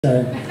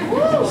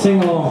So,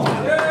 sing along.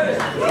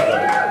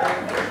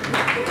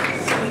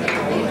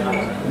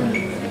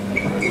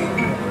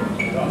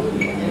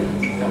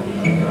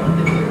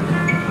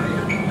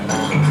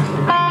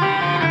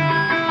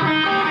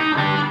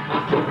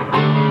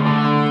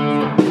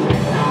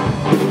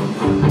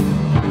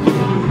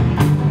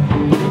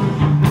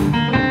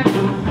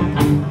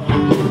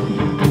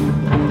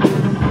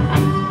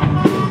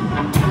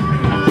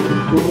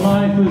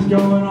 Life was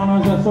going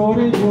on as I thought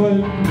it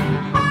would.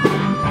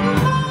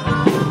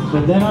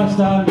 But then I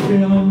started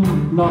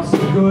feeling not so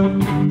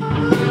good.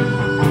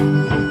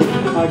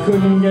 I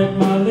couldn't get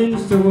my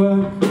limbs to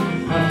work.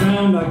 I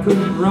found I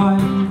couldn't write.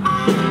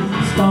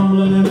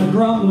 Stumbling and a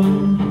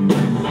grumbling,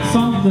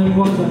 something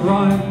wasn't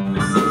right.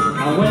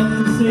 I went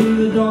to see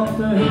the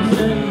doctor. He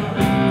said,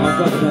 I've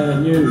got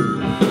bad news.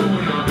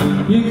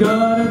 You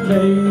got a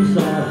case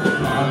of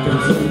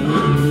Parkinson.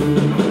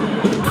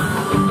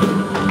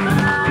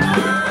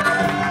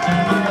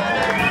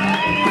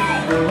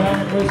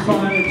 Was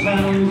quite a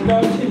challenge,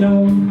 don't you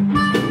know?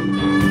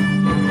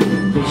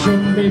 It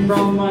shook me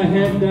from my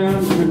head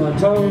down to my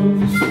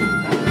toes.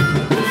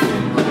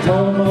 I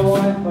told my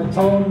wife, I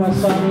told my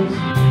sons,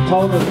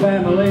 told the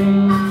family,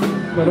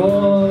 but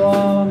all the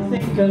while I'm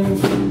thinking,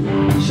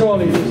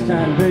 surely this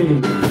can't be.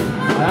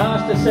 I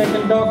asked the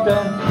second doctor,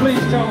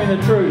 please tell me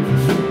the truth.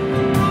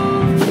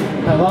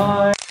 Have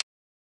I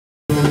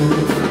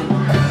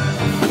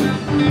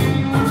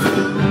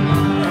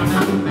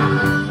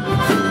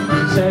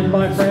said,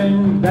 my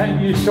friend, that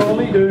you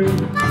surely do,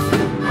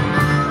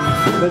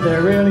 but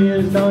there really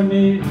is no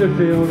need to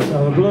feel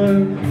so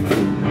blue.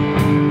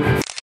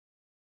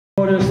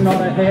 Water's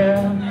not a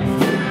hair,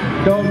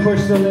 don't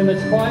push the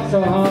limits quite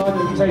so hard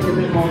and take a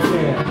bit more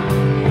care.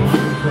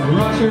 Don't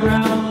rush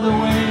around the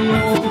way you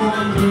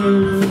always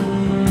do,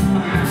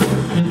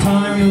 in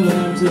time you'll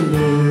learn to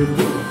live.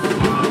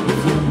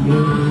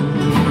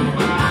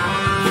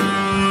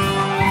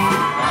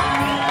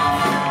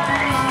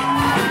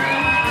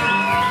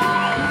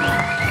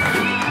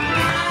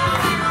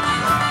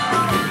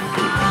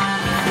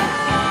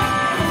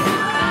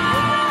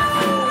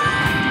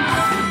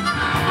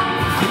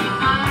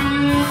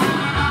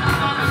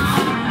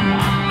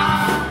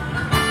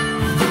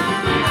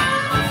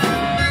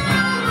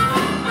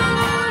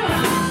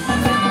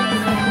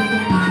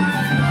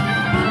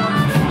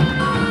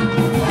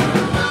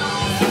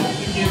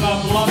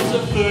 Lots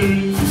of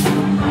food,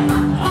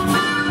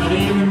 and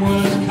even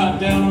worse, cut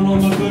down on all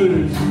my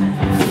booze.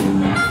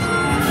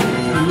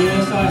 And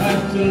yes, I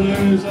have to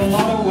lose a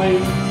lot of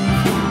weight,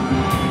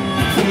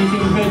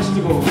 eating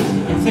vegetables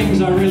and things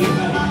I really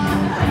hate.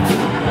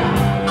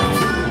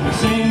 It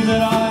seems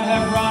that I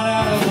have run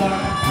out of luck.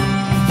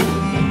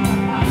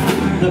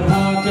 The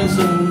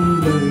Parkinson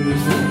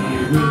blues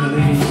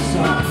really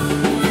suck.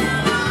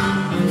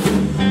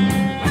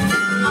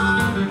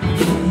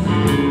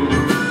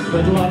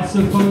 But lots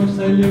of folks,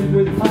 they live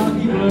with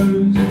party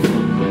blues,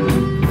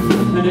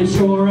 and it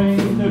sure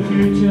ain't the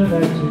future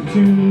that you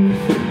choose.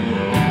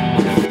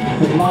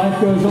 But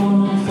life goes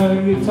on, so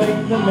you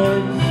take the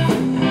meds,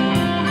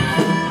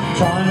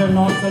 trying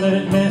not to let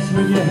it mess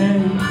with your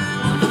head.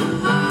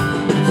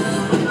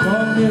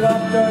 Don't give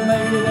up, don't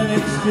make it an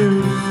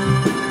excuse.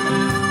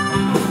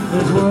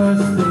 There's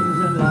worse things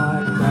in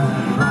life than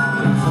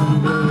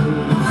Parkinson blues.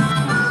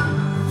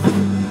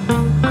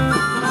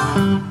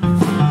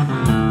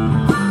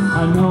 I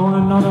know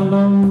I'm not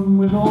alone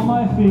with all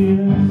my fears,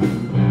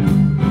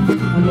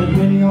 and that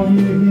many of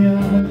you here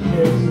have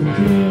shed some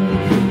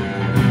tears.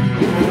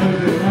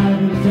 Every night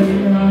has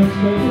taken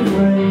unexpected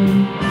rain,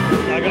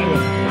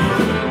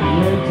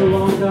 led to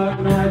long dark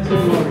nights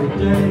and worried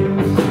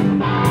days.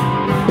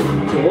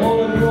 To all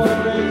of you I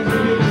raise a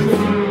big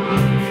salute,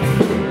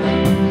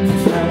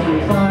 as we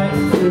fight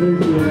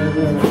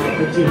together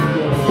for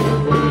together.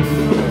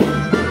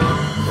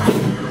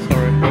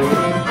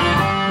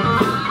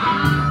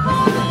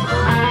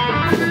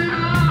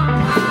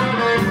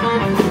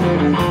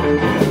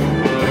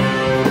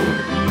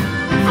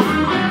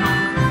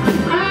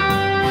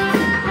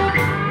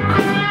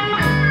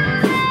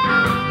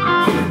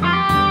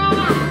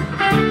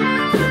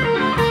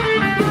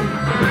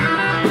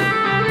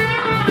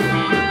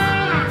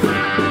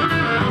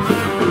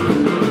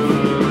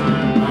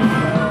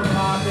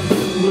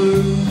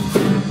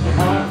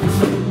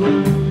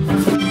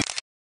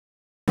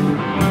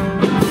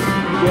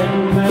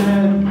 Getting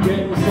mad,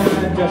 getting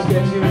sad, just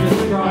gets you in a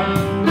strike.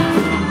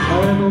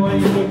 However way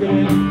you look at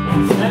it,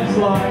 that's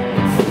life.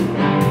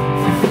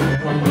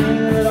 From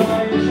here, I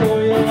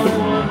assure you I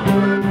won't do.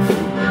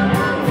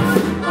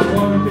 I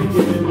won't be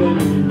giving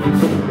you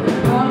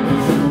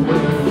Parkinson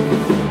blues.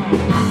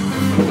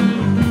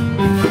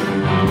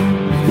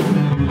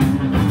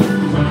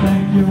 So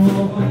thank you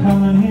all for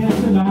coming here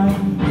tonight,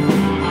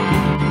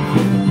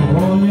 for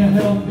all your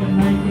help in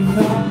making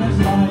darkness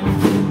light.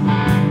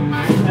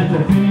 And to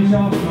finish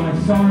off my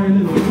sorry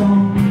little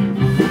song,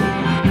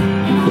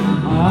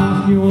 I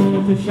ask you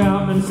all to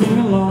shout and sing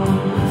along.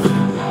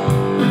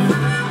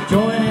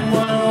 Join in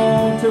one and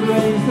all to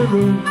raise the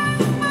roof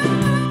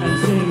and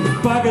sing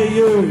bugger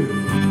you.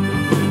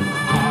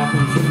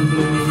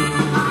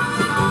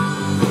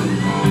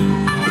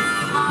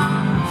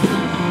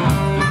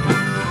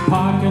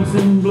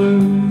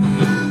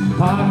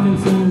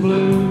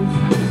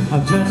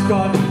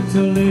 got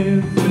to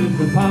live with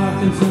the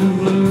Parkinson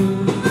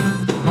blues,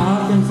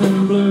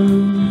 Parkinson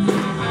blues,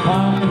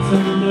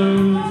 Parkinson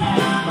blues.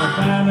 My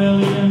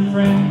family and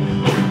friends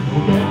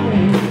will get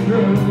me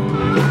through.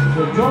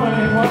 So join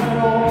in one and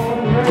all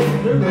and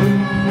raise the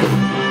roof.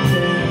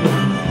 Sing,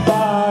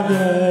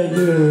 bugger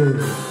you,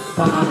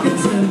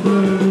 Parkinson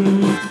blues.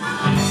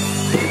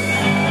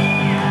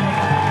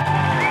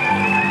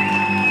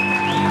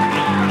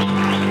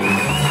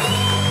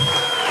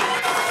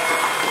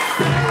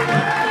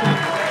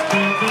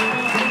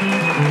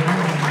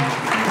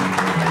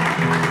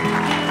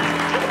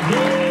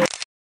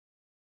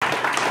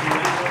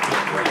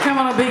 Come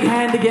on, a big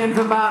hand again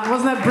for Martin.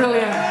 Wasn't that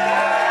brilliant?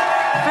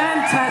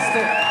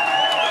 Fantastic.